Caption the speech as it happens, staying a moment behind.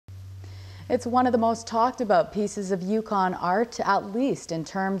It's one of the most talked about pieces of Yukon art, at least in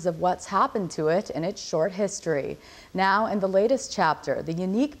terms of what's happened to it in its short history. Now, in the latest chapter, the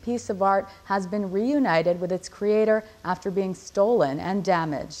unique piece of art has been reunited with its creator after being stolen and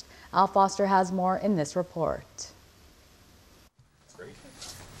damaged. Al Foster has more in this report.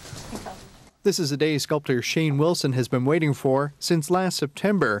 This is a day sculptor Shane Wilson has been waiting for since last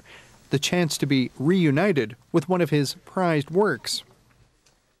September, the chance to be reunited with one of his prized works.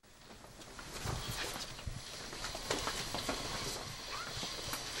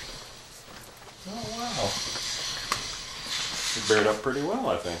 Oh, wow. It bared up pretty well,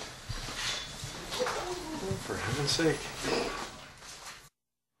 I think. Oh, for heaven's sake.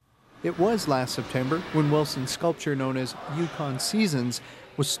 It was last September when Wilson's sculpture known as Yukon Seasons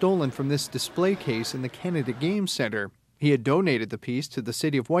was stolen from this display case in the Canada Game Centre. He had donated the piece to the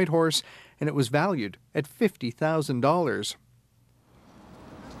city of Whitehorse, and it was valued at $50,000.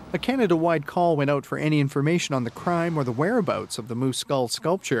 A Canada-wide call went out for any information on the crime or the whereabouts of the moose skull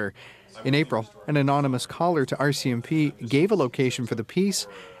sculpture. In April, an anonymous caller to RCMP gave a location for the piece,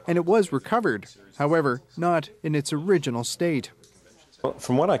 and it was recovered, however, not in its original state. Well,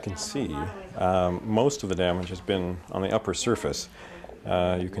 from what I can see, most of the damage has been on the upper surface.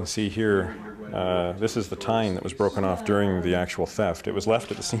 You can see here, this is the tine that was broken off during the actual theft. It was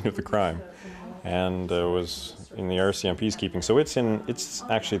left at the scene of the crime and was in the RCMP's keeping. So it's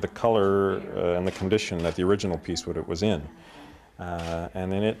actually the color and the condition that the original piece was in.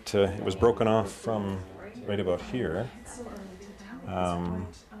 And then it was broken off from right about here.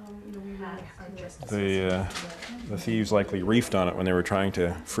 The thieves likely reefed on it when they were trying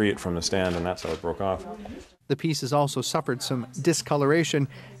to free it from the stand, and that's how it broke off. The piece has also suffered some discoloration,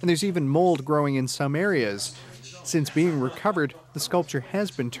 and there's even mold growing in some areas. Since being recovered, the sculpture has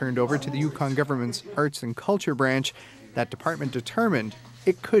been turned over to the Yukon government's Arts and Culture branch. That department determined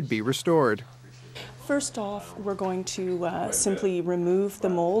it could be restored. First off, we're going to simply remove the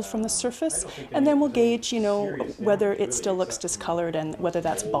mold from the surface, and then we'll gauge, whether it still looks discolored and whether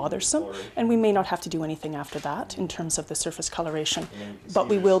that's bothersome. And we may not have to do anything after that in terms of the surface coloration, but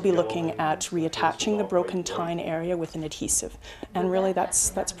we will be looking at reattaching the broken tine area with an adhesive. And really,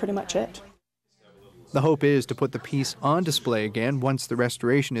 that's pretty much it. The hope is to put the piece on display again once the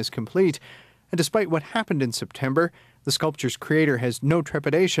restoration is complete. And despite what happened in September, the sculpture's creator has no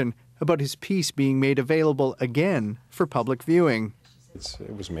trepidation about his piece being made available again for public viewing.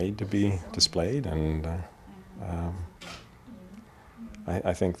 It was made to be displayed, and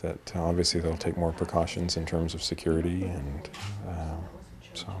I think that obviously they'll take more precautions in terms of security, and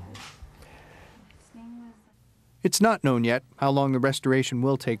so. It's not known yet how long the restoration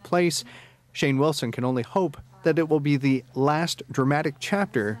will take place. Shane Wilson can only hope that it will be the last dramatic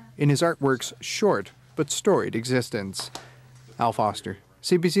chapter in his artwork's short but storied existence. Al Foster,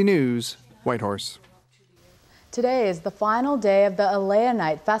 CBC News, Whitehorse. Today is the final day of the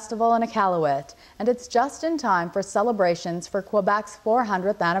Night Festival in Iqaluit, and it's just in time for celebrations for Quebec's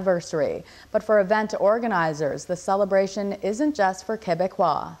 400th anniversary. But for event organizers, the celebration isn't just for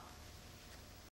Quebecois.